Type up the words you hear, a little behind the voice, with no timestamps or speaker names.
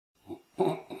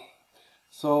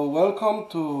So welcome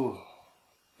to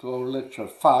our lecture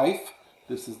 5.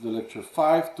 This is the lecture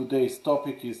 5. Today's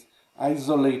topic is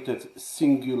isolated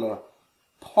singular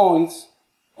points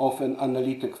of an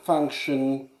analytic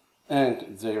function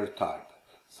and their type.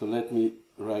 So let me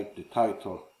write the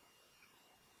title.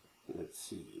 Let's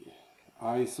see.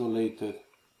 Isolated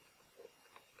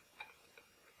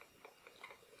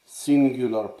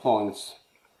singular points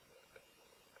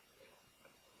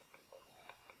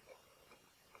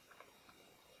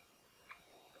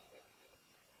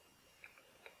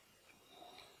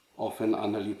of an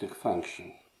analytic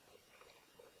function.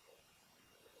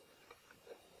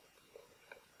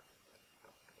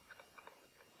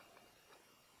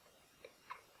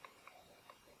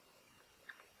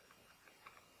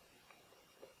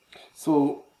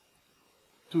 So,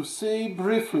 to say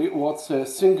briefly what's a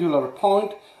singular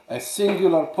point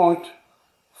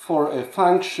for a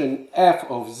function f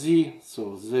of z,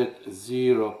 so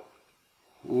z0,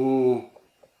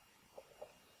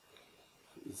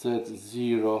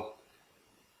 z0,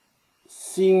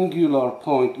 singular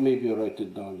point, maybe I write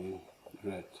it down in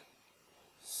red,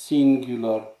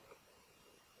 singular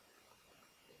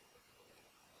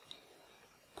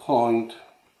point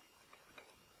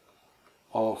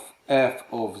of f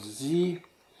of z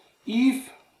if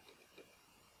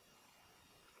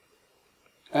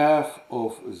f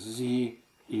of z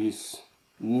is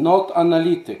not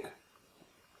analytic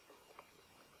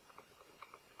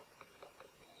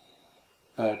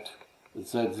at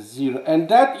z0, and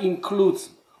that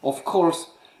includes, of course,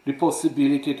 the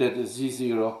possibility that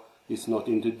z0 is not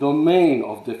in the domain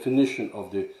of definition of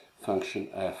the function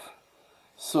f.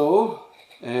 So,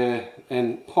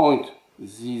 and point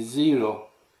z0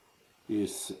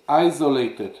 is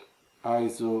isolated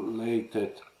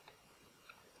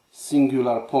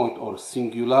singular point or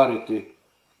singularity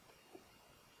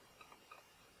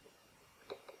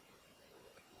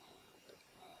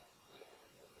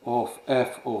of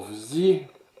f of z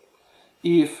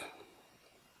if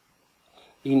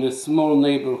in a small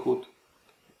neighborhood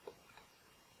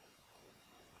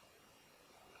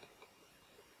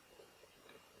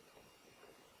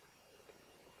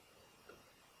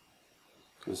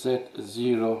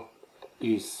z0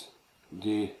 is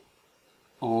the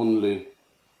only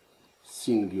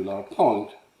singular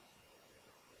point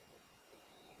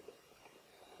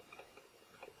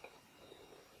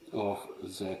of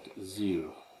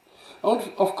z0.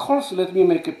 Of course, let me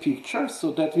make a picture.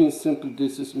 So that means simply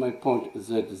this is my point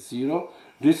z0.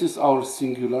 This is our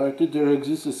singularity. There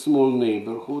exists a small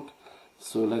neighborhood.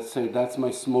 So let's say that's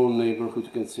my small neighborhood.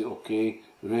 You can say, okay,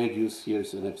 radius here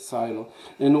is an epsilon.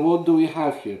 And what do we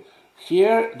have here?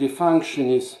 Here the function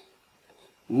is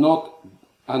not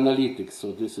analytic.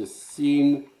 So this is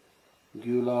singular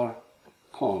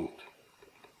point.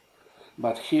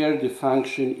 But here the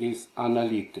function is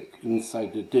analytic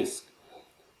inside the disk.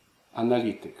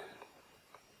 Analytic.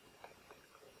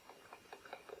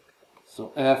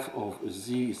 So f of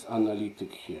z is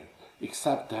analytic here,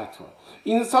 except that one.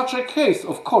 In such a case,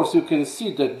 of course, you can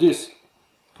see that this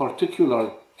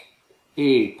particular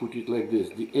A, put it like this,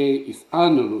 the A is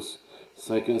annulus.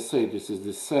 So I can say this is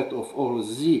the set of all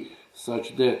z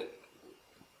such that,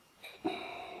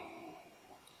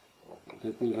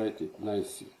 let me write it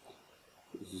nicely,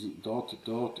 z dot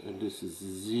dot, and this is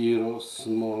 0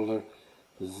 smaller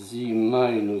z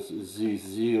minus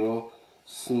z0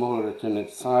 smaller than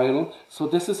epsilon. So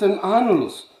this is an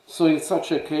annulus. So in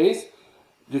such a case,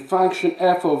 the function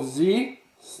f of z,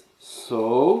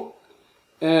 so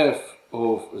f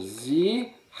of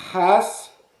z has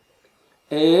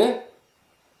a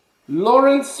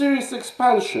Lorentz series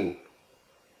expansion.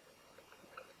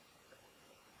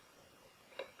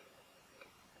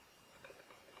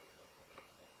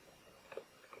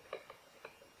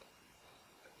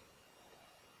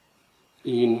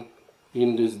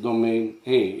 In this domain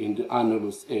A, in the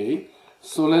annulus A.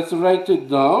 So let's write it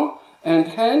down, and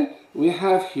then we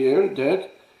have here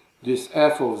that this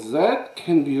f of z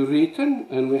can be written,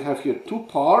 and we have here two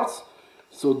parts.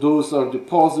 So those are the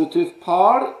positive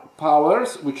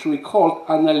powers, which we call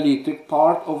analytic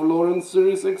part of Lorentz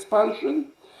series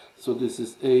expansion. So this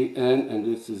is an, and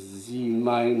this is z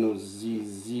minus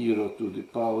z0 to the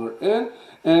power n.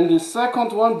 And the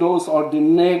second one, those are the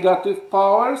negative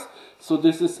powers. So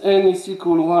this is n is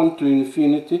equal 1 to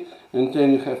infinity, and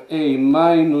then you have a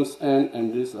minus n,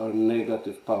 and these are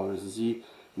negative powers, z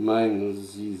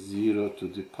minus z0 to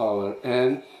the power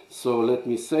n. So let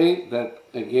me say that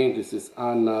again, this is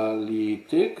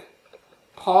analytic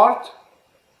part,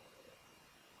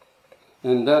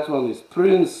 and that one is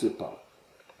principal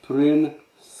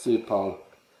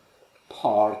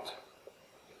part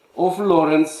of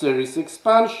Lorentz series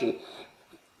expansion.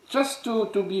 just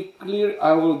to be clear,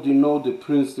 I will denote the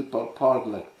principal part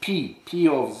like P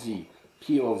of Z,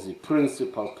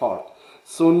 principal part.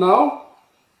 So now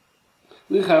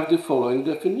we have the following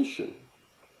definition.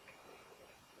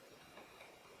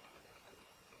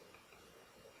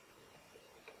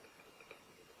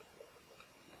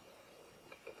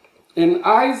 An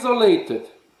isolated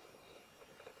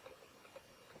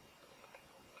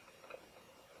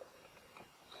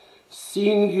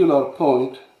singular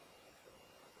point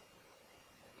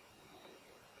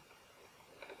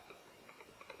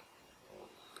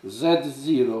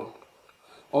Z0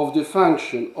 of the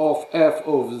function of f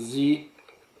of z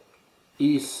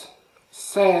is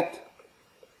said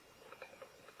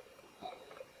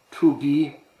to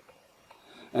be,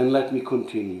 and let me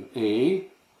continue, a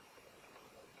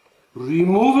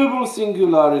removable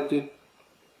singularity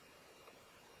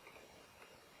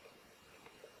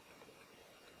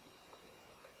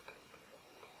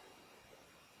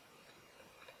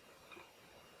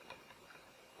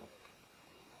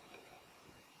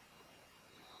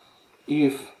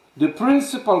if the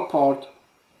principal part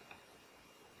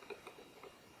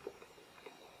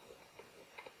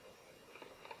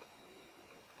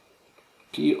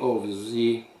P of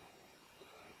z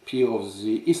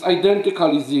is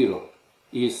identically zero,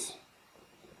 is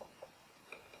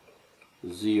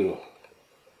zero.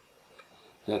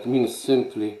 That means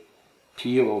simply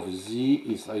P of z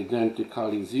is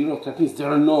identically zero. That means there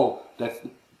are no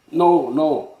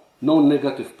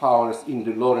negative powers in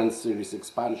the Lorentz series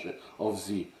expansion of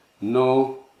z.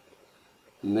 No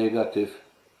negative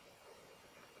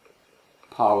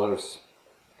powers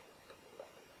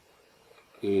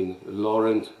in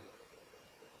Lorentz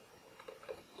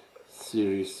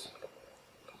series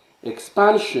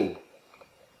expansion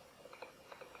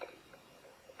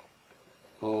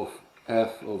of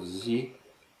f of z.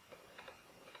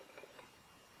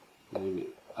 Maybe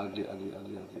ugly.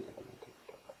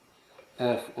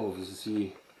 F of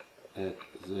z at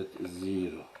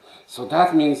z0. So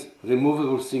that means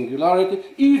removable singularity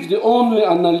if the only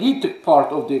analytic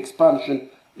part of the expansion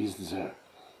is there.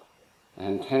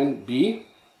 And then B,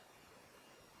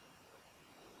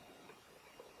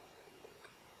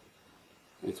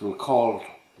 we'll call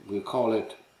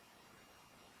it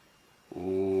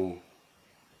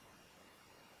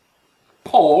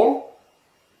pole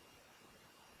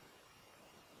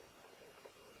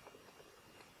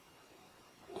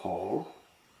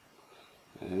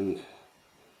and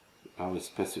I will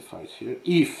specify it here,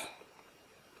 if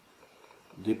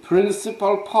the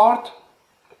principal part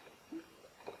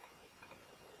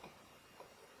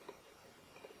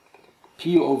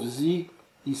P of z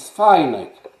is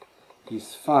finite,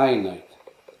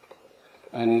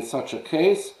 and in such a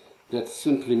case that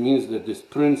simply means that this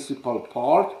principal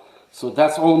part, so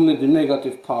that's only the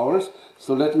negative powers,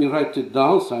 so let me write it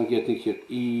down. So I'm getting here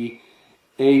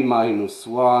a minus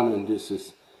 1, and this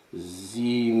is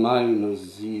z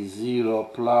minus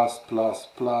z0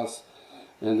 plus,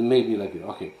 and maybe like,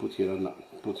 okay, put here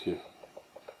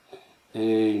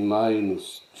a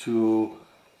minus 2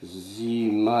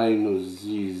 z minus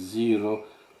z0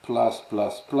 plus,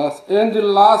 and the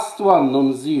last one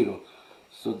non-zero.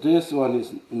 So this one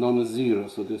is non-zero,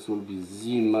 so this will be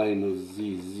z minus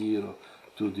z0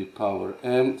 to the power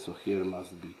m, so here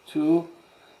must be 2.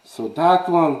 So that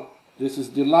one, this is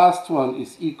the last one,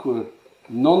 is equal,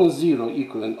 non-zero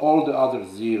equal, and all the other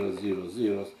 0, 0,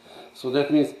 zeros. So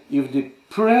that means if the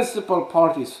principal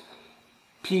part is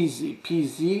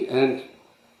pz and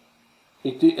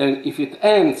if it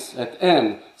ends at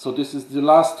m, so this is the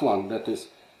last one, that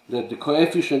the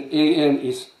coefficient am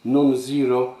is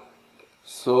non-zero.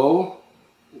 So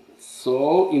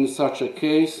in such a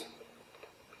case,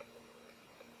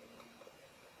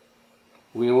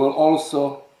 we will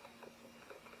also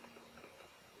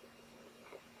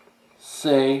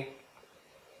say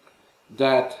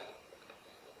that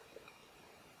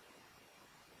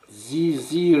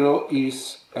z0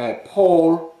 is a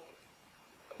pole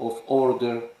of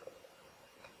order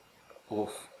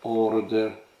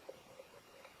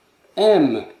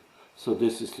m. So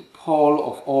this is the pole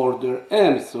of order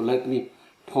m. So let me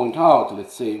point out,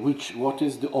 let's say, what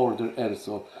is the order m.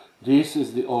 So this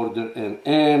is the order m.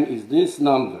 M is this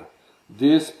number,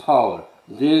 this power,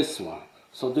 this one.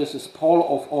 So this is pole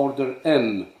of order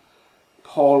m.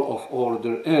 Pole of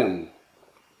order m.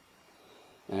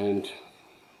 And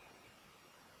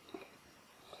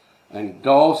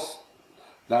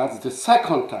that's the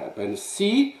second type. And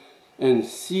C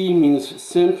means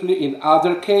simply in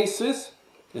other cases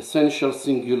essential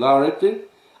singularity,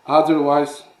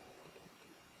 otherwise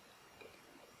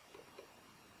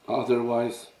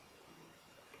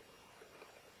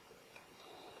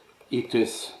it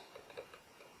is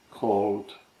called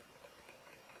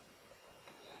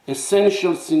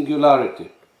essential singularity.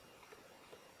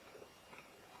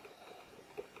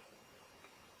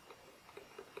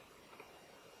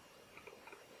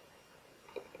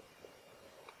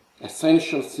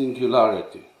 Essential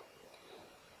singularity.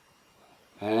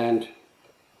 And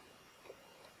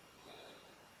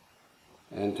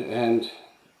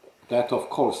that of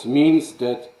course means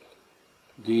that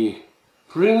the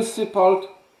principal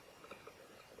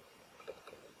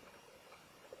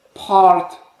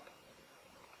part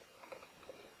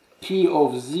P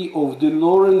of Z of the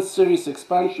Lorentz series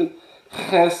expansion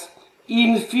has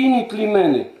infinitely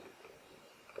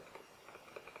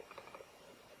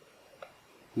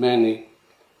many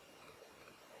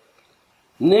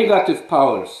negative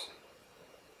powers.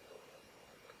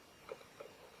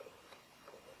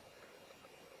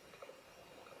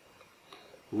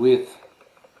 With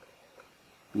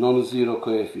non-zero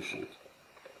coefficient.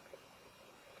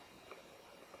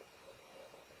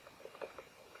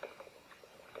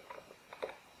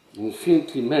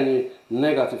 Infinitely many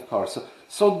negative powers.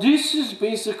 So this is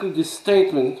basically the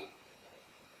statement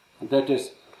that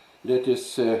is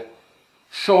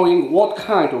showing what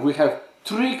kind of, we have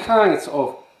three kinds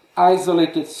of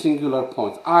isolated singular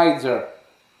points. Either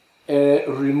a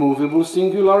removable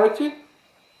singularity,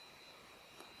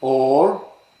 or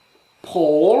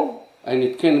pole, and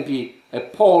it can be a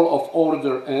pole of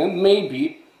order n,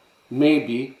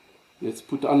 maybe, let's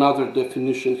put another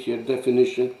definition here,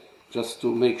 just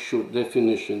to make sure,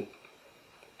 definition,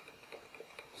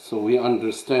 so we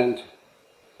understand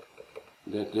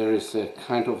that there is a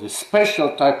kind of a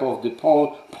special type of the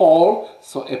pole.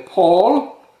 So a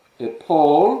pole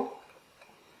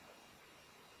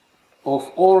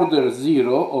of order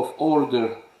 0, of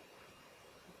order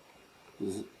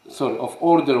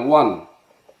 1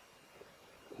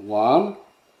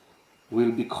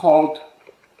 will be called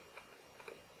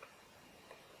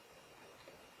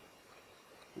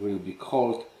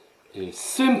a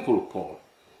simple pole.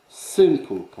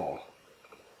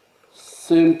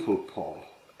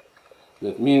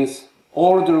 That means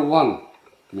order 1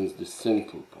 means the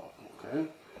simple pole. Okay,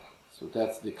 so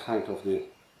that's the kind of the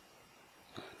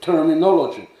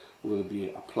terminology we'll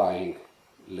be applying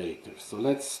later. So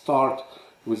let's start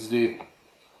with the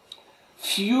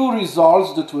few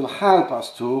results that will help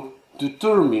us to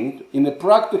determine in a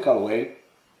practical way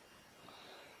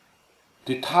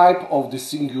the type of the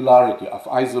singularity, of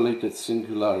isolated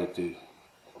singularity.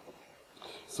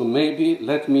 So maybe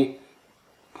let me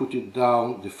put it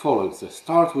down the following. So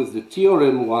start with the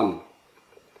theorem 1.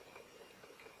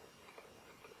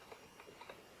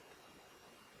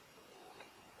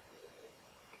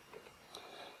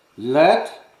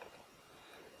 Let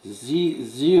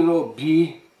Z0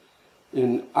 be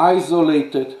an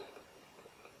isolated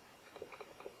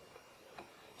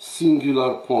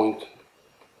singular point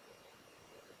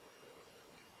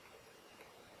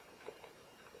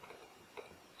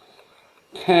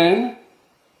can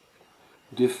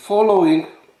the following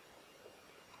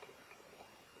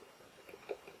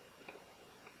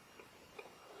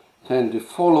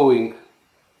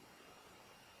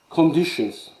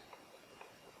conditions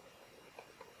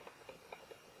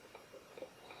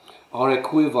are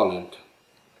equivalent.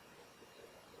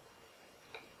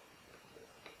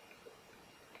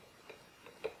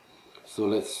 So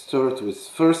let's start with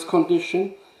first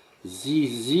condition.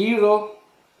 Z0,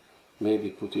 maybe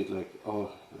put it like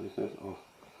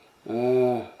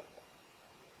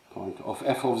point of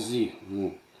f of z,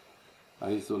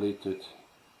 isolated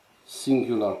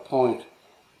singular point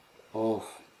of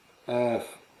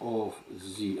f of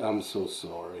z. I'm so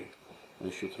sorry, I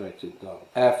should write it down.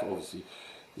 F of z.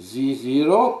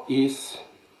 Z0 is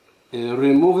a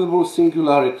removable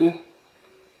singularity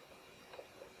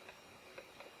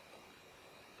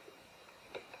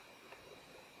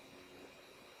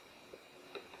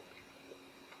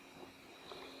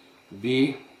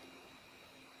B,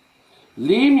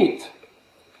 limit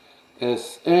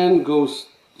as n goes,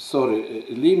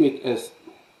 limit as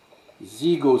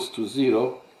z goes to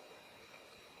 0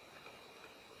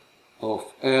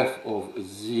 of f of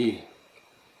z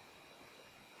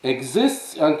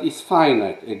exists and is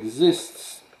finite,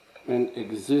 exists and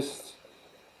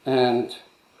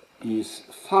is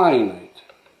finite.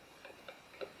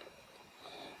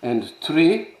 And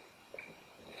 3,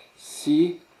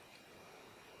 C,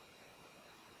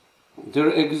 there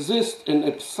exists an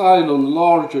epsilon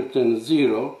larger than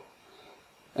 0,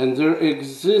 and there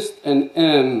exists an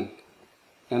m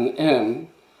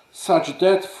such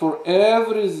that for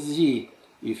every z,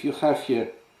 if you have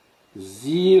here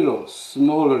 0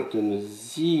 smaller than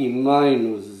z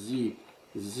minus z,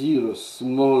 0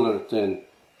 smaller than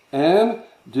m,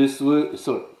 this will,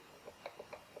 so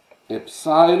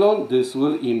epsilon, this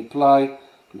will imply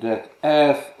that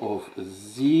f of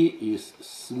z is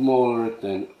smaller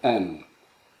than m.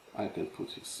 I can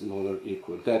put it smaller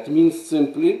equal. That means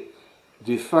simply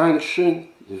the function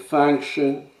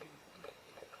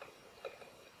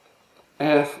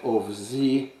f of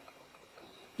z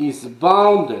is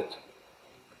bounded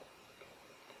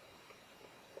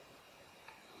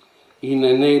in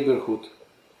a neighborhood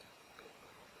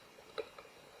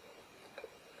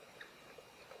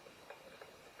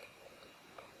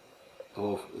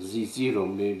of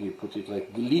z0, maybe put it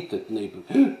like deleted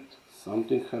neighborhood.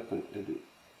 Something happened.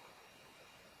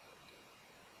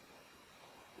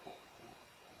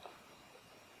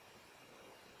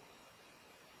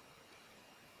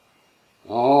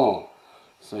 Oh,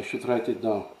 so I should write it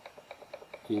down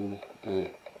in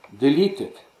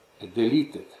deleted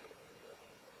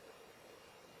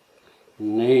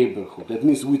neighborhood. That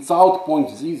means without point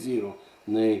z0,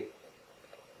 neighborhood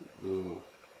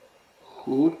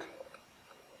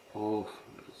of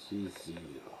z0.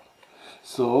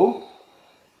 So,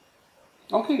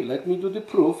 okay, let me do the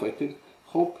proof. I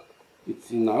hope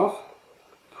it's enough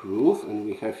proof, and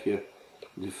we have here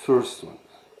the first one.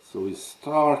 So we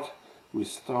start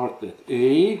that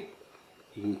A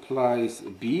implies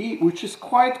B, which is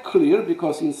quite clear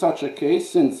because in such a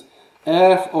case, since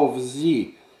f of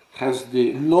z has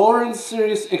the Lorentz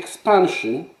series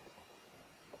expansion,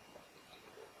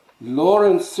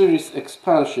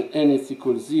 n is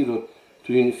equal 0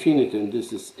 to infinity, and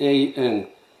this is a n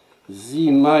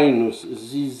z minus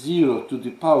z0 to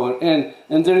the power n,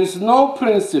 and there is no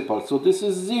principal, so this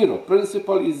is 0.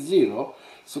 Principal is 0,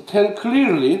 so then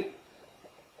clearly,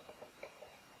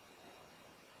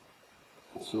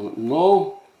 so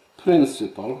no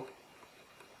principal,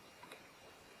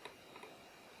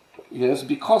 yes,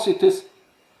 because it is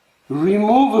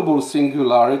removable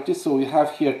singularity, so we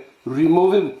have here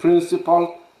removable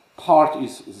principal part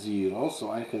is 0,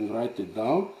 so I can write it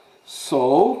down.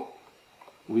 So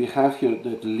we have here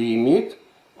that limit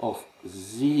of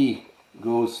z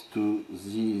goes to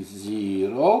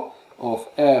z0 of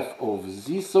f of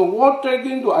z. So what I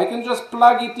can do, I can just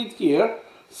plug it here.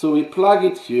 So we plug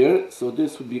it here, so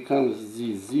this will become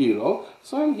z0.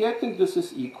 So I'm getting this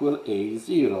is equal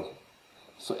a0.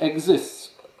 So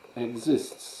exists, and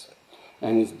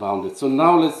is bounded. So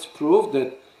now let's prove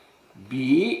that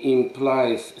B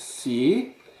implies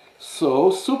C. So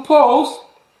suppose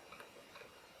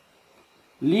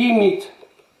limit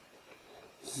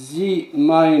z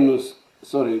minus,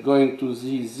 going to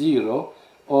z0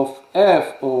 of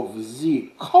f of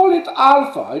z, call it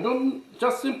alpha. I don't,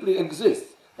 just simply exists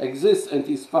and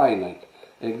is finite.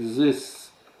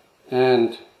 Exists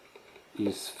and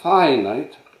is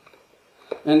finite.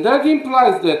 And that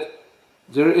implies that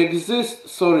there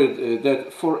exists,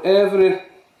 that for every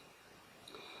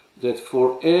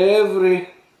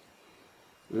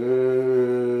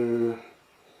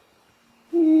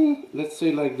let's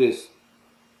say like this,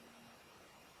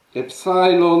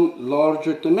 epsilon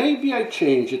larger than, maybe I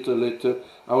change it a little,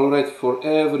 I will write for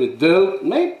every delta,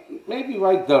 maybe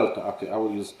write delta, okay, I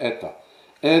will use eta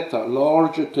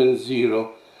larger than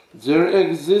 0, there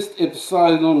exists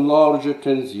epsilon larger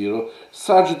than 0,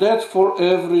 such that for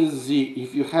every z,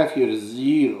 if you have here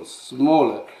 0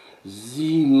 smaller,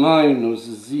 z minus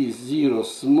z0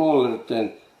 smaller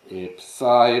than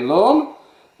epsilon,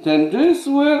 then this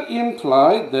will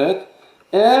imply that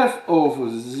f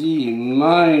of z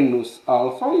minus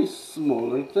alpha is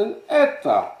smaller than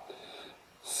eta.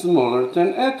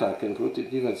 I can put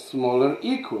it even smaller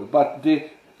equal, but the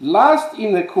last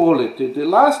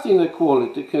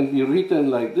inequality can be written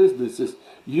like this. This is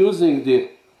using the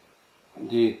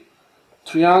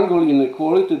triangle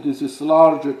inequality. This is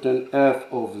larger than f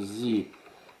of z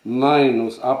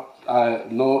minus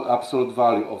no absolute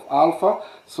value of alpha.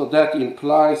 So that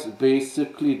implies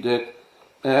basically that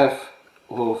f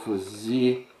of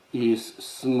z is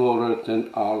smaller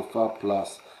than alpha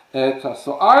plus eta.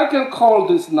 So I can call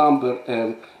this number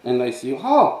m, and I see,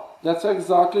 that's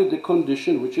exactly the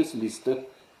condition which is listed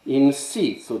in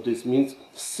C. So this means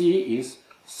C is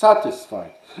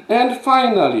satisfied. And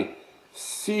finally,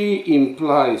 C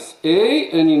implies A,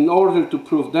 and in order to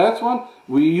prove that one,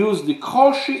 we use the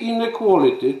Cauchy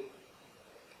inequality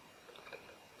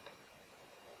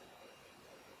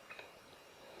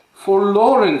for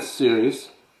Lorentz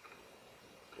series,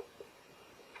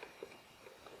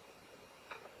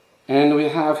 and we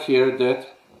have here that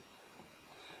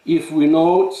if we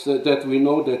know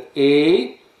that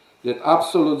A that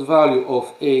absolute value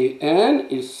of an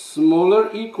is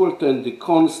smaller equal than the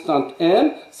constant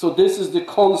m. So this is the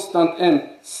constant m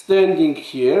standing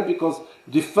here because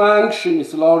the function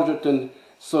is larger than,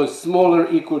 so it's smaller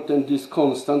equal than this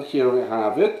constant. Here we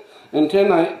have it. And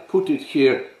then I put it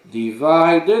here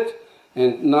divided,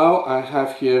 and now I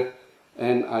have here,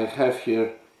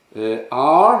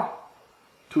 r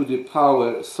to the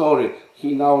power, sorry,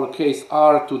 in our case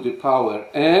r to the power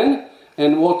n.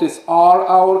 And what is r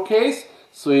our case?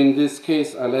 So in this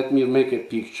case, let me make a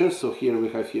picture. So here we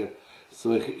have here,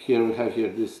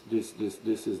 this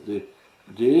is the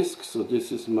disk. So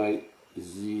this is my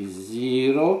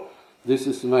z0, this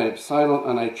is my epsilon,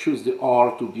 and I choose the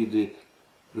r to be the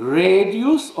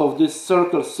radius of this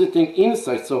circle sitting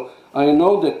inside. So I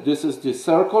know that this is the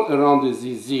circle around the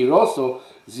z0. So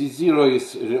z0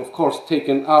 is of course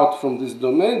taken out from this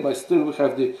domain, but still we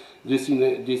have this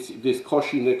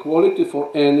Cauchy inequality for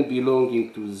n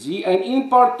belonging to z. And in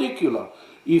particular,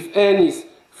 if n is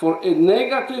for a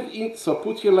negative, so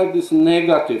put here like this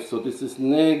negative. So this is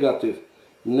negative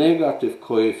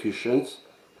coefficient.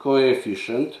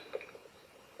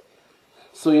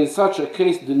 So in such a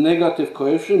case, the negative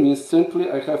coefficient means simply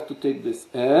I have to take this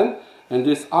n and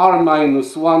this r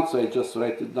minus 1, so I just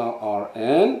write it down,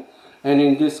 rn. And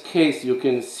in this case, you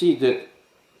can see that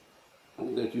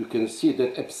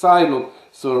epsilon,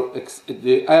 so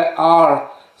the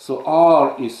r, so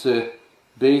r is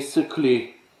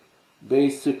basically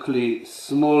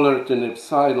smaller than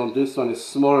epsilon. This one is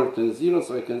smaller than 0,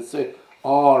 so I can say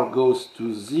r goes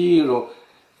to 0.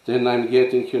 Then I'm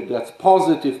getting here, that's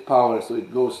positive power, so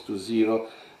it goes to 0.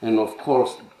 And of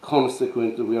course,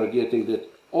 consequently, we are getting that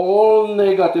all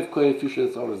negative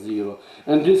coefficients are 0.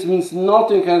 And this means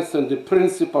nothing else than the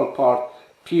principal part,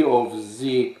 p of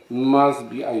z, must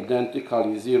be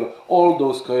identically 0. All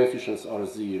those coefficients are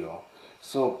 0.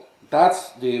 So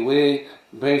that's the way,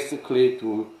 basically,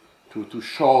 to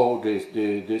show these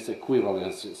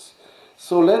equivalences.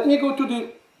 So let me go to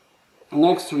the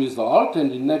next result,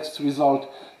 and the next result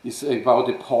is about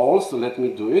the pole. So let me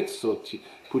do it. So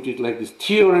put it like this.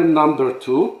 Theorem number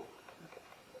 2.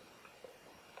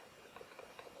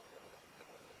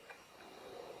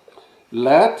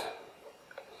 Let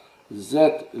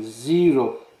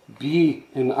Z0 be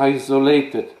an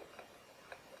isolated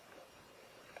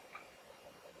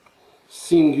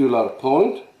singular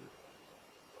point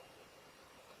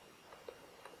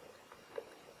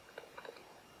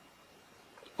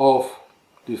of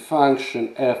the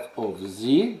function f of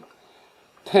z,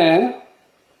 then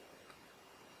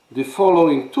the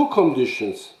following two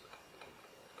conditions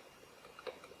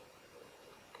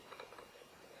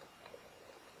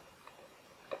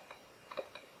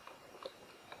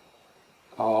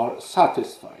are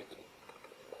satisfied.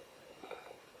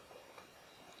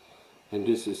 And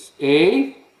this is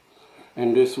A,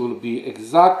 and this will be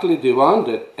exactly the one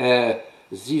that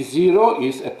Z0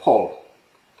 is a pole.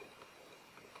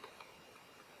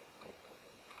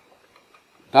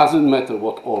 Doesn't matter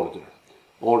what order.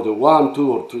 Order 1,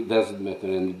 2, or 3 doesn't matter.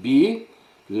 And B,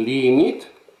 limit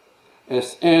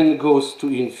as n goes to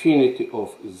infinity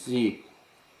of Z.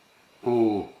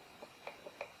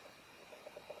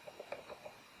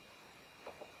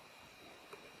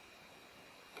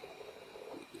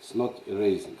 It's not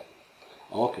erasing.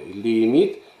 Okay,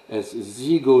 limit as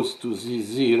Z goes to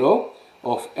Z0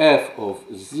 of f of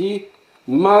Z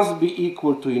must be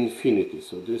equal to infinity.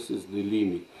 So this is the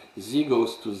limit. Z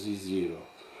goes to Z0.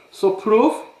 So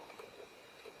proof.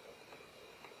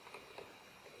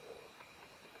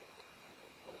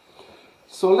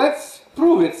 So let's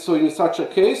prove it. So in such a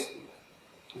case,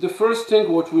 the first thing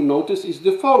what we notice is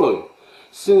the following.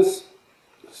 Since,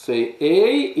 say,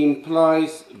 A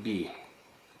implies B.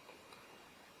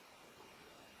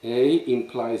 A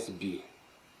implies B.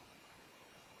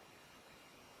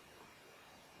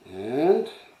 And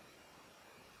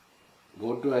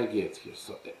what do I get here?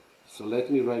 So let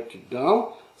me write it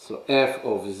down. So f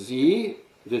of z,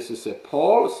 this is a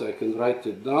pole, so I can write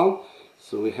it down.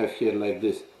 So we have here like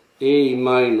this, a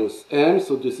minus m.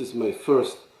 So this is my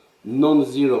first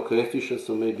non-zero coefficient.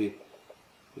 So maybe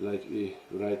like we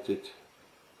write it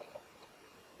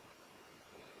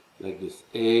like this,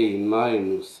 a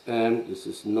minus m. This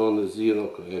is non-zero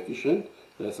coefficient.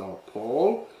 That's our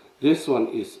pole. This one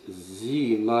is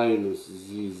z minus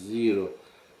z0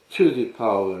 to the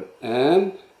power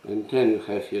m, and then you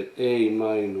have here a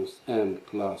minus m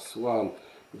plus 1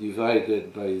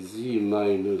 divided by z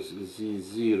minus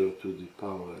z0 to the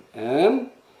power m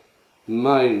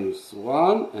minus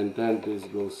 1, and then this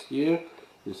goes here.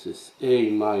 This is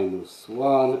a minus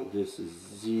 1, this is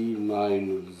z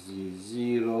minus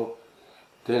z0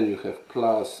 Then you have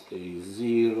plus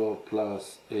A0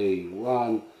 plus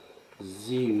A1,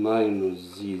 Z minus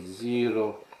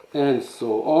Z0, and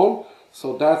so on.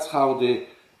 So that's how the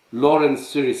Lorentz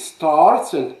series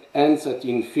starts and ends at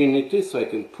infinity, so I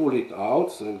can pull it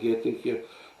out. So I'm getting here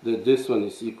that this one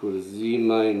is equal to Z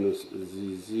minus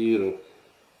Z0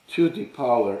 to the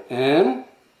power n.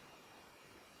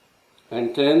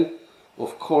 And then,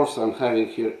 of course, I'm having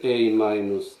here A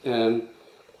minus m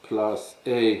plus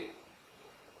A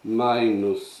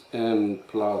minus m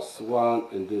plus 1,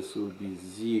 and this will be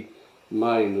Z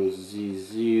minus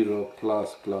Z0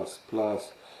 plus plus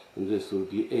plus, and this will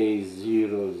be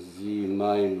A0 Z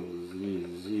minus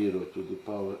Z0 to the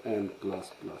power n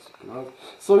plus plus plus.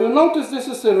 So you notice this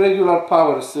is a regular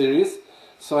power series,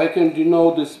 so I can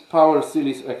denote this power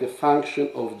series like a function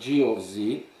of g of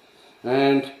z,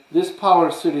 and this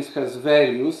power series has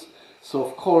values, so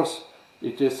of course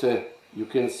it is a, you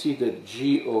can see that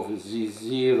g of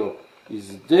z0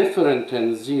 is different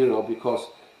than 0 because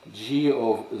g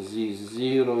of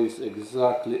z0 is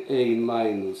exactly a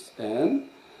minus n.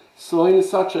 So in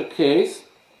such a case,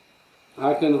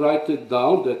 I can write it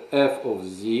down that f of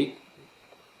z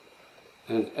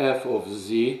and f of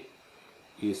z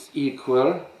is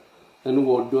equal. And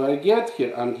what do I get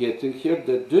here? I'm getting here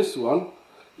that this one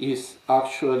is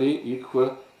actually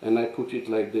equal, and I put it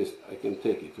like this. I can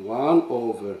take it 1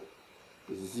 over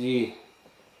z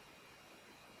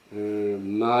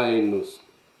minus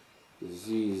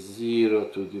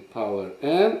z0 to the power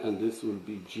n, and this will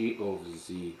be g of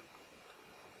z.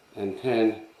 And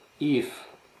then if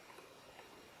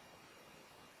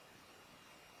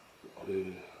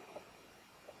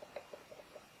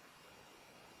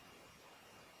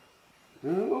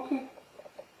okay,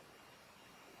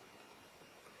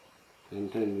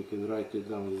 and then we can write it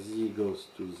down, z goes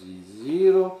to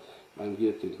z0. I'm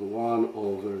getting 1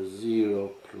 over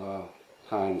 0 plus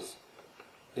times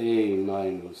a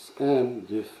minus m,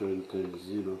 different than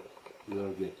 0, you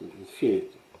are getting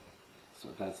infinity. So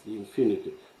that's the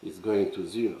infinity. It's going to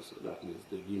 0, so that means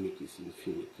the limit is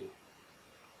infinity.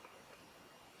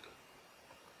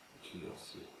 G of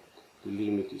c. The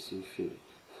limit is infinity.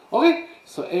 Okay,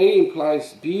 so A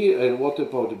implies B, and what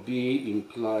about B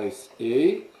implies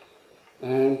A?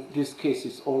 And this case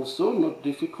is also not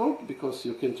difficult because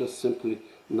you can just simply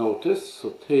notice.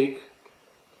 So take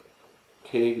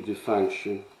the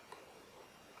function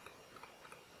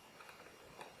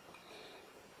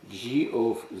g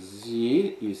of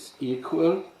z is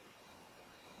equal,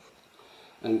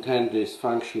 and then this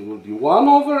function will be 1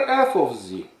 over f of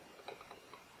z.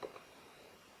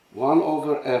 1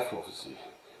 over f of z.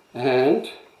 And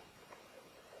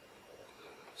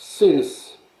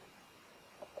since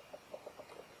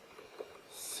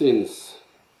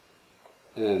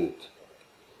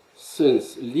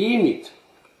limit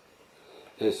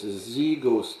as z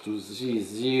goes to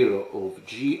z0 of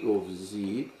g of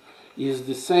z is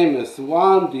the same as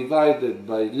 1 divided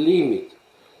by limit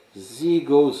z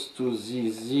goes to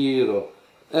z0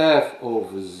 f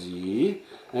of z,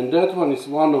 and that one is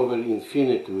 1 over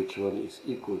infinity, which one is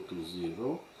equal to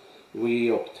 0, we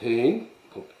obtain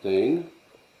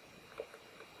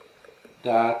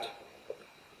that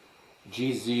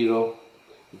g0,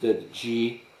 that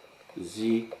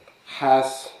gz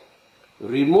has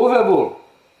removable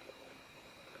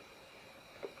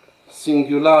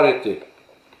singularity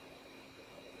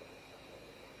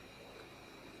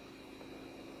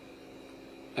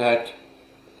at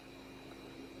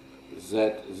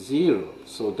z0.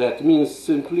 So that means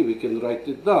simply we can write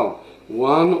it down.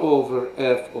 1 over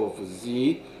f of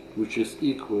z, which is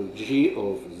equal g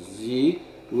of z,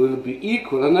 will be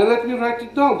equal, and now let me write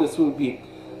it down. This will be,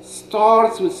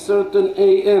 starts with certain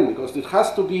am, because it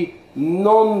has to be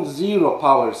non-zero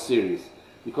power series,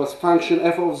 because function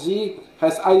f of z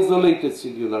has isolated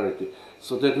singularity.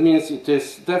 So that means it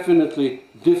is definitely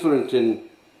different in,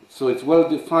 so it's well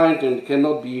defined and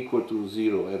cannot be equal to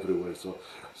 0 everywhere.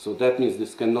 So that means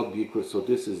this cannot be equal, so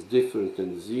this is different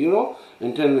than 0.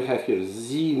 And then we have here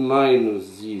z minus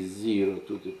z0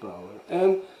 to the power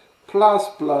m plus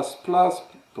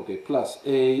okay, plus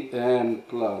a m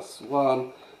plus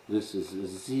 1. This is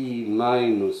z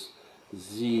minus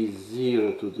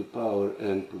z0 to the power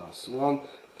n plus 1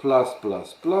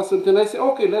 plus, and then I say,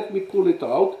 okay, let me pull it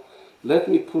out. Let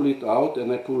me pull it out,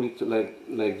 and I pull it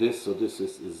like this. So this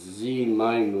is z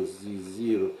minus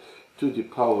z0 to the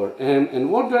power m. And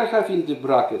what do I have in the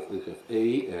bracket? We have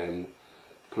am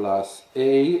plus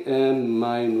am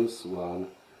minus 1,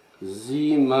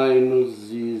 z minus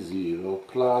z0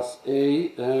 plus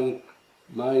am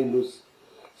minus,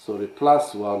 sorry,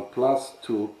 plus 1 plus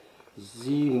 2,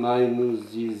 z minus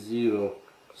z0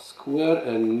 square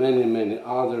and many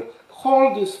other.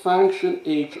 Hold this function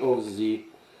h of z,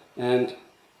 and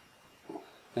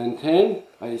then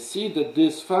I see that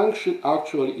this function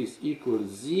actually is equal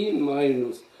z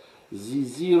minus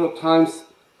z0 times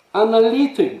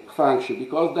analytic function,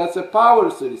 because that's a power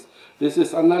series. This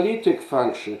is analytic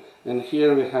function, and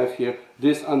here we have here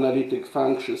this analytic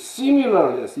function.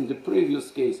 Similarly as in the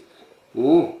previous case,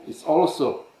 it's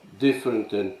also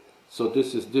different than, so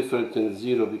this is different than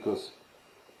 0 because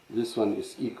this one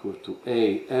is equal to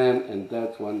am and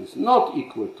that one is not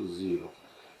equal to 0.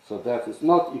 So that is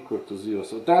not equal to 0.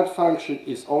 So that function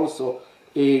is also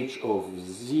h of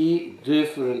z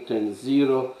different than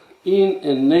 0 in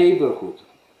a neighborhood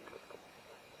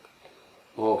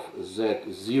of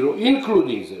z0,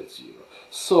 including z0.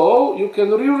 So you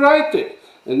can rewrite it,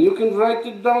 and you can write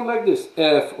it down like this.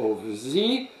 F of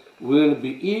z will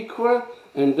be equal,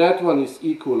 and that one is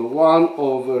equal 1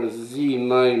 over z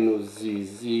minus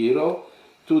z0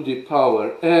 to the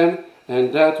power m,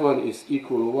 and that one is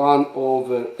equal 1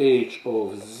 over h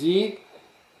of z.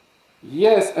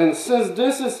 Yes, and since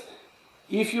this is,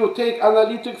 if you take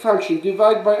analytic function,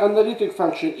 divide by analytic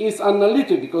function, is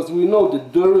analytic because we know the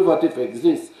derivative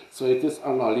exists, so it is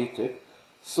analytic.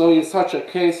 So in such a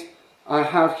case, I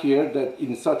have here that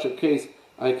in such a case,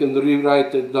 I can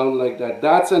rewrite it down like that.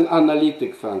 That's an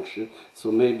analytic function.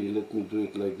 So maybe let me do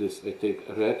it like this. I take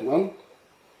a red one,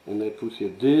 and I put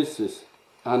here, this is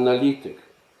analytic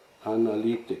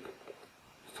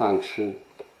function.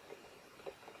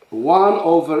 1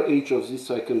 over h of z,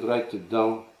 so I can write it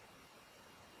down.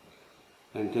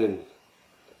 And then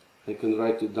I can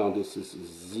write it down. This is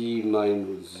z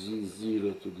minus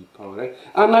z0 to the power n.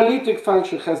 Analytic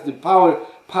function has the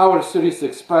power series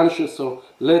expansion, so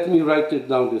let me write it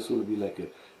down. This will be like a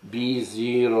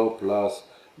b0 plus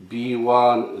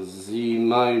b1 z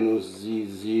minus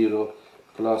z0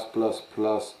 plus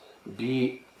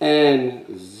bn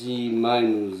z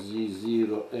minus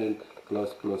z0 n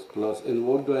plus. And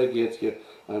what do I get here?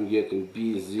 I'm getting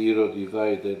b0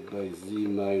 divided by z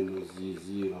minus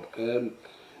z0 m,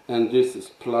 and this is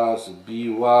plus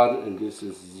b1, and this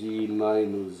is z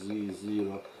minus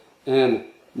z0 m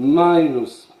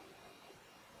minus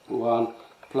 1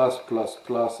 plus,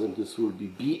 and this will be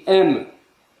bm.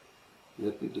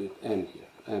 Let me do it m here,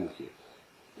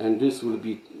 and this will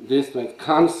be, this might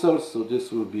cancel, so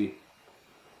this will be,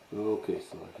 okay,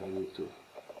 so I need to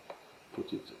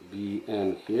put it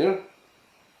bm here,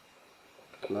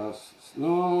 plus,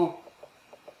 no,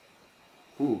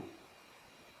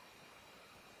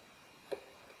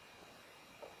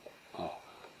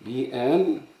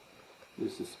 bn,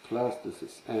 this is plus, this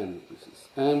is n,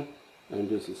 and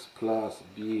this is plus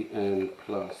bn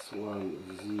plus 1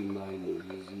 z minus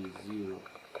z0,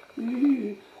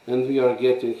 and we are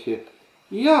getting here,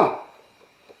 yeah,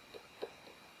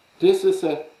 this is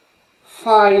a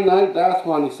finite, that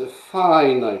one is a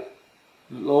finite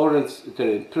Lorentz,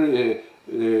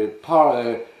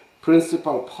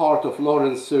 principal part of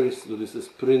Lorentz series. So this is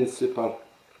principal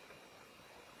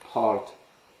part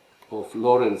of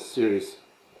Lorentz series.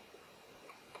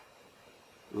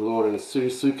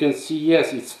 So you can see,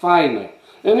 yes, it's finite.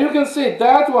 And you can say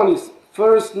that one is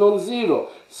first non-zero.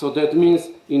 So that means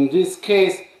in this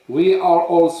case we are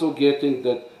also getting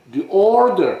that the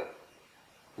order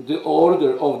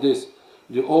of this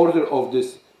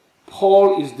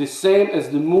pole is the same as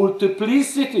the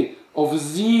multiplicity of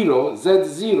z0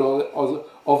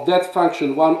 of that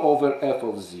function 1 over f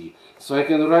of z. So I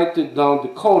can write it down, the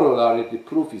corollary. The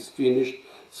proof is finished,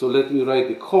 so let me write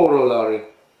the corollary.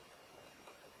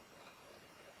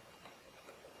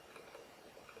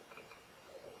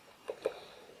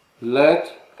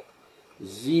 Let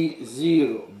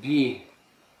z0 be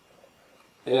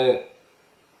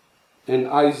an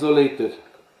isolated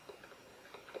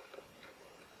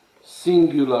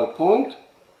singular point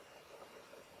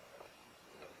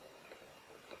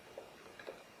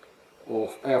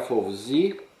of f of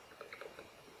z,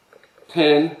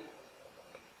 then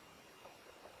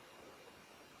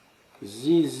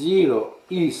z0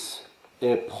 is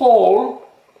a pole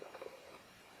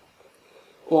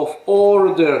of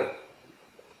order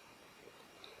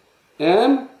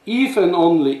m if and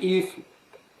only if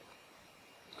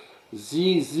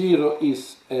z0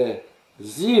 is a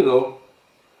zero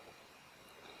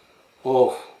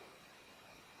of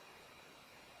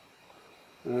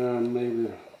maybe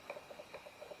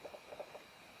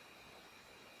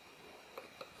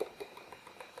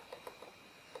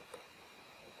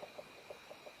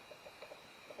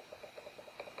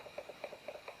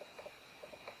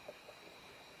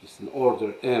it's an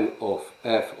order m of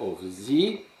f of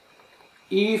z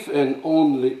if and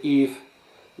only if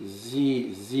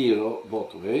z0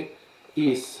 both way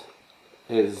is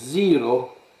a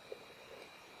 0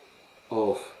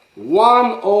 of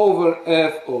 1 over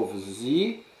f of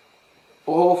z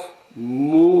of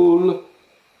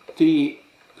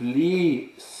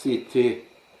multiplicity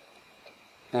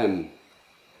m.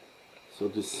 So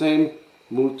the same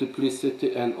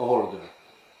multiplicity and order.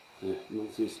 The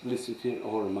multiplicity and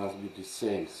order must be the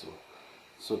same.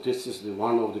 So this is the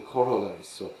one of the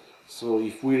corollaries. So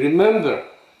if we remember,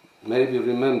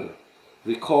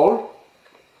 recall,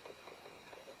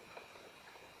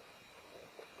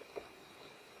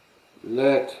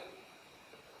 let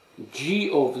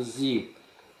g of z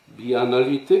be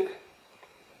analytic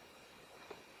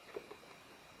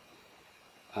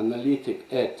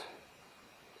at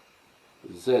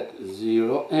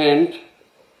z0 and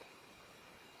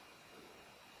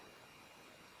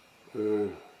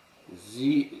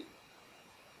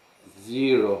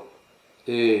z0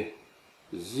 a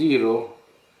 0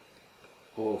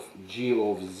 of g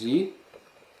of z.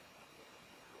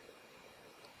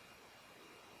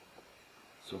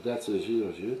 So that's a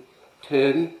 0, 0.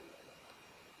 10,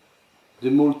 the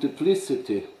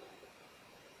multiplicity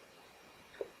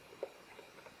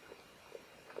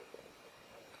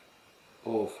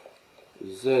of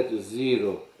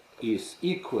z0 is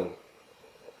equal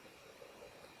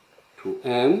to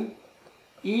m,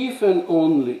 if and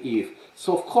only if.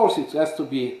 So of course it has to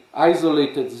be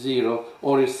isolated 0,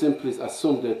 or you simply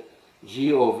assume that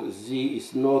g of z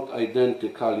is not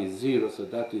identically 0, so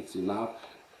that is enough.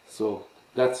 So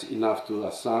that's enough to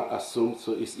assume.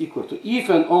 So it's equal to if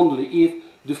and only if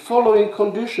the following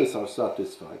conditions are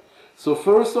satisfied. So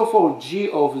first of all, g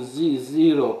of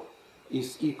z0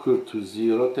 is equal to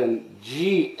 0, then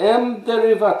g m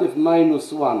derivative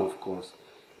minus 1, of course.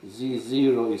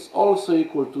 z0 is also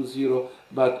equal to 0,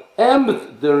 but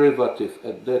mth derivative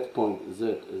at that point,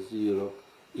 z0,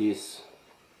 is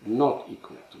not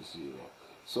equal to 0.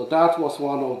 So that was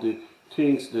one of the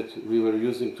things that we were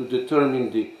using to determine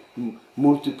the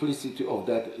multiplicity of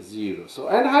that 0. So,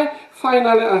 and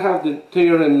finally I have the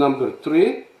theorem number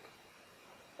 3.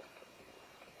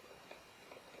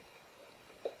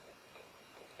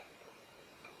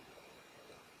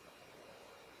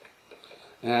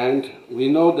 And we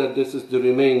know that this is the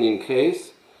remaining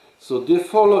case. So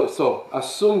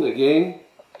assume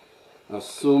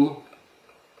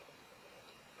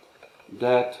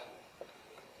that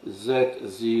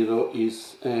z0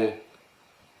 is an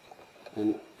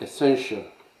essential,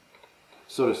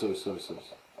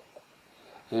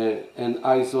 an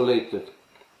isolated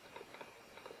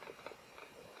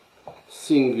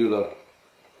singular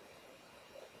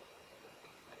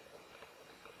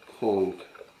point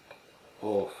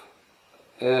of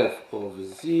f of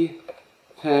z,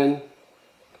 then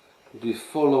the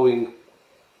following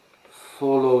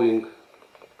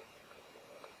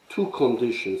two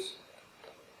conditions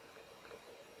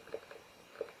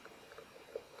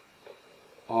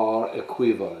are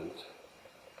equivalent.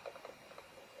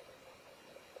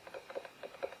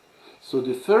 So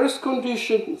the first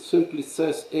condition simply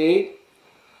says A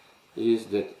is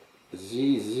that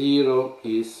z0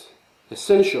 is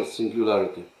essential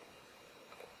singularity.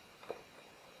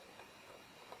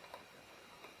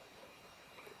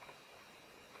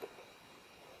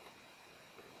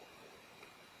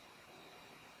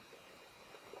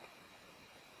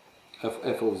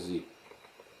 F of z.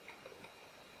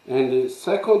 And the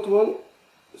second one,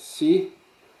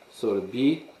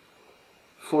 B,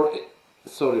 for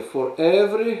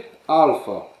every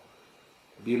alpha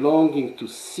belonging to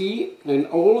C and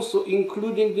also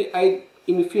including the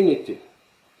infinity.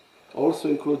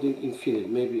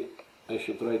 Maybe I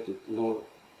should write it more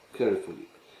carefully.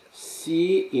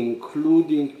 C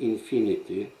including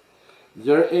infinity,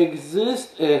 there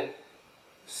exists a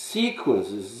sequence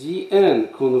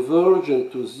Zn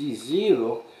convergent to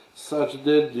Z0 such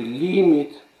that the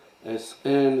limit as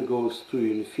n goes to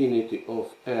infinity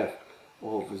of f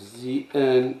of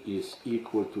Zn is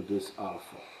equal to this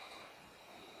alpha,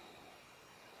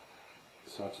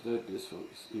 such that this one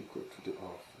is equal to the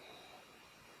alpha.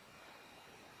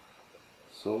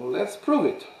 So let's prove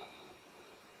it.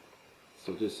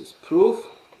 So this is proof.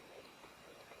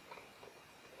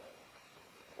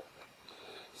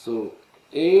 So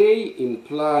A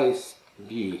implies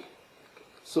B.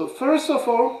 So first of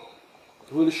all,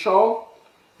 we'll show,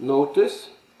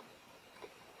 notice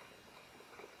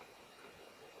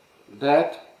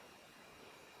that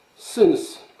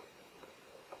since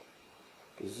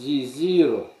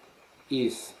Z0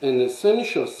 is an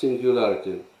essential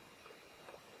singularity,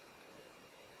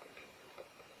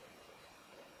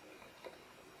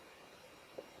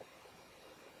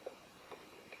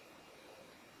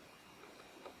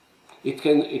 it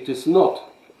is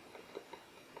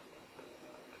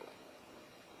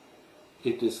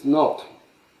not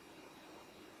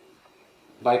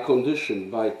by condition,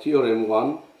 by theorem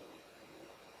 1,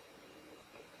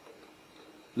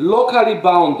 locally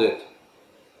bounded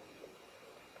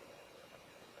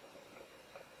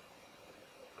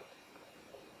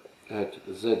at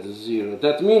Z0.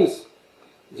 That means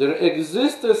there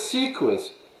exists a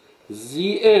sequence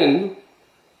Zn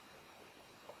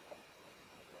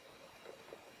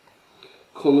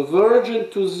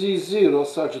convergent to Z0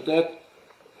 such that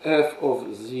f of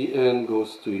Zn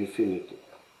goes to infinity.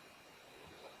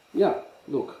 Yeah,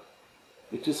 look,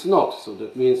 it is not, so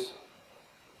that means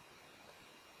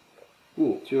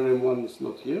theorem 1 is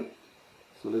not here,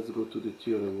 so let's go to the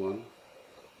theorem 1,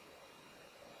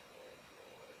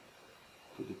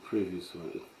 to the previous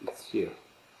one. It's here.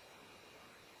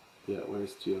 Yeah, where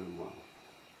is theorem 1?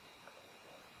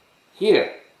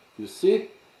 Here, you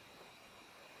see,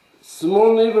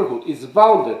 small neighborhood is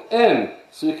bounded M,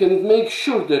 so you can make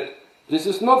sure that this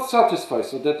is not satisfied,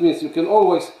 so that means you can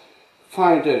always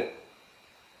find a,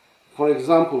 for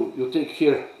example, you take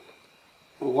here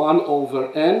 1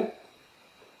 over n,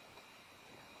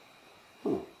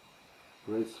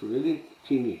 where it's really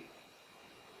teeny,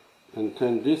 and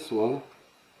then this one,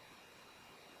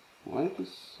 why it is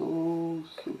so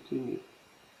teeny?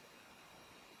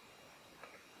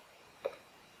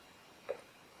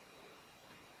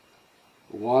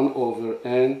 One over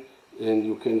n, and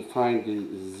you can find the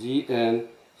Zn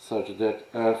such that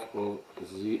f of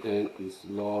Zn is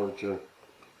larger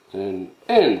than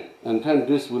n, and then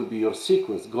this will be your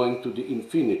sequence going to the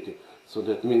infinity. So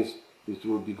that means it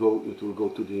will go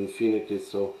to the infinity.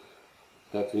 So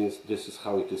that means this is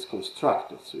how it is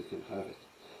constructed. So you can have it.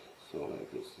 So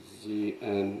like this,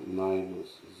 Zn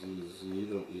minus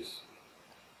Z0 is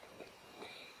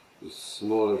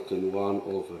smaller than 1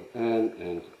 over n,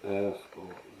 and f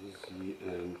of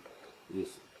Zn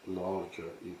is larger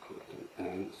equal to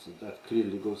n, so that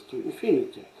clearly goes to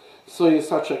infinity. So in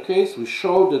such a case, we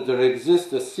show that there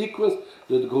exists a sequence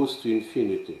that goes to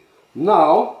infinity.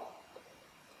 Now,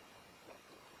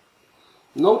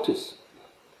 notice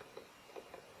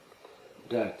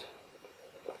that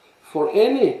for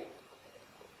any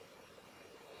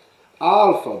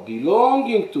alpha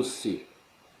belonging to C,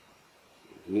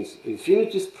 means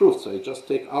infinity is proof, so I just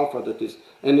take alpha that is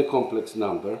any complex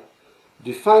number,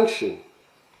 the function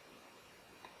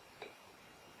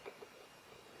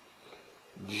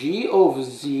g of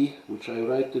z, which I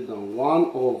write it down,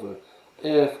 1 over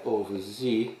f of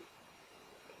z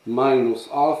minus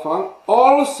alpha,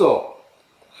 also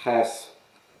has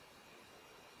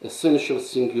essential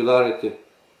singularity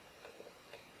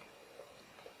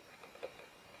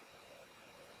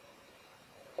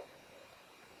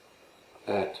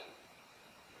at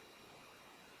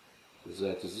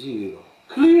Z0.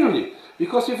 Clearly,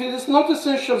 because if it is not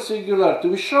essential singularity,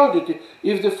 we showed it,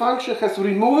 if the function has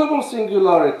removable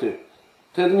singularity,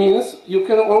 that means you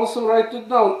can also write it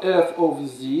down, f of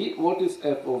z. What is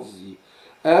f of z?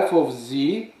 F of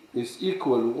z is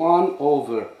equal 1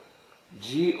 over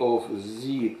g of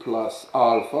z plus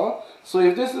alpha. So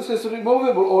if this is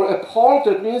removable or a pole,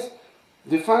 that means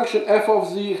the function f of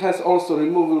z has also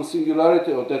removable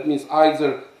singularity, or that means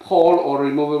either pole or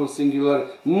removable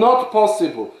singularity. Not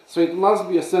possible. So it must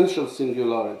be essential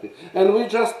singularity. And we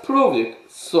just proved it.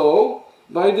 So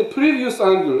by the previous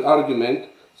argument,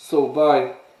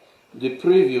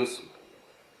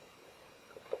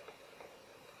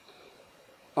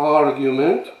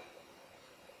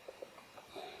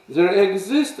 there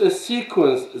exists a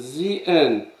sequence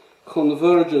Zn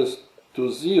convergence to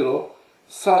Z0,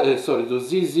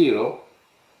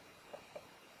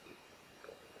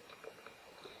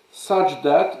 such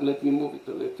that, let me move it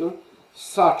a little,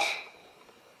 such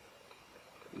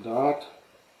that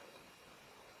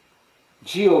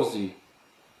g of z,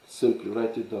 simply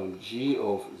write it down, g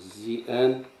of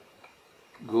Zn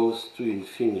goes to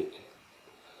infinity.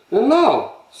 And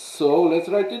now, so let's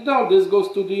write it down, this goes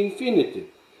to the infinity.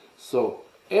 So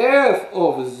f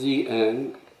of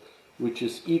Zn, which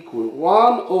is equal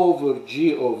 1 over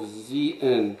g of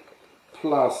Zn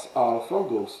plus alpha,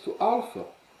 goes to alpha.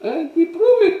 And we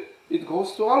prove it. It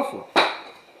goes to alpha.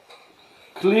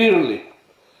 Clearly.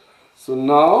 So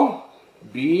now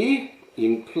B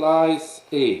implies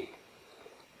A.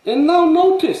 And now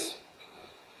notice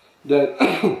that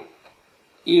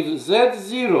if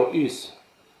Z0 is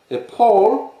a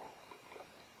pole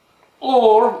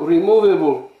or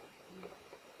removable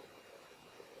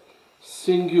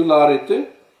singularity,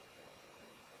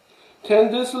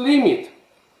 then this limit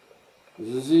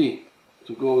z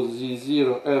to go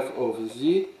Z0 f of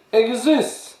z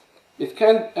exists It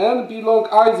can n belong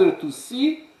either to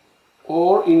C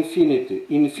or infinity.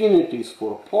 Infinity is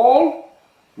for pole,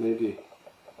 maybe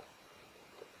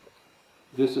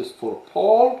this is for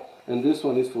pole, and this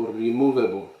one is for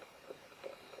removable.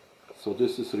 So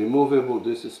this is removable,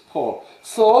 this is pole.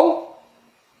 So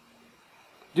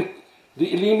the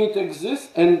limit exists,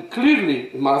 and clearly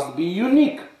it must be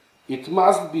unique. It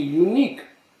must be unique,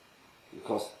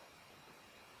 because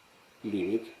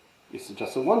limit is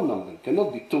just a one number. It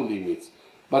cannot be two limits.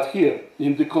 But here,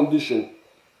 in the condition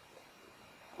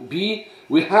B,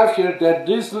 we have here that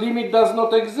this limit does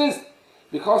not exist,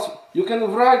 because you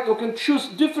can choose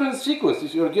different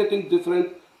sequences. You are getting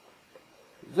different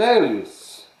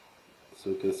values. So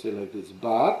you can say like this,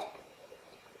 but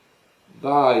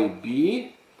by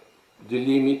B, the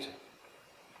limit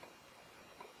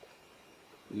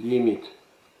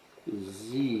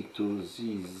z to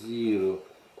z0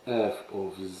 f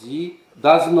of z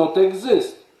does not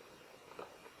exist.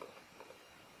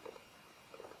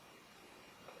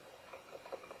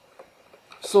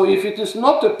 So if it is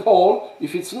not a pole,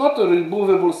 if it's not a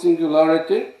removable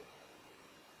singularity,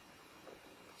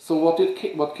 so what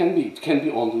can be? It can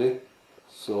be only,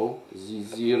 so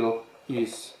z0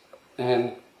 is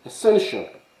an essential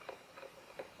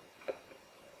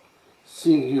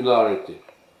singularity.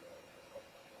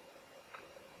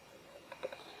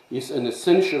 Is an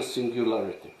essential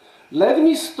singularity. Let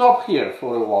me stop here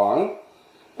for a while,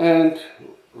 and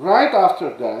right after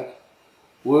that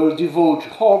we'll devote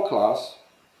whole class,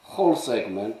 whole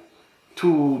segment,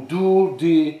 to do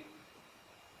the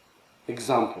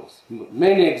examples,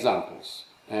 many examples,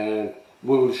 and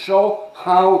we will show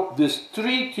how these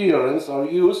three theorems are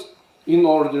used in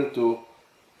order to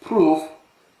prove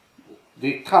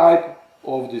the type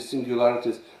of the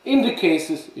singularities in the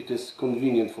cases it is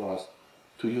convenient for us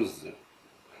to use them.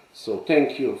 So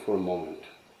thank you for a moment.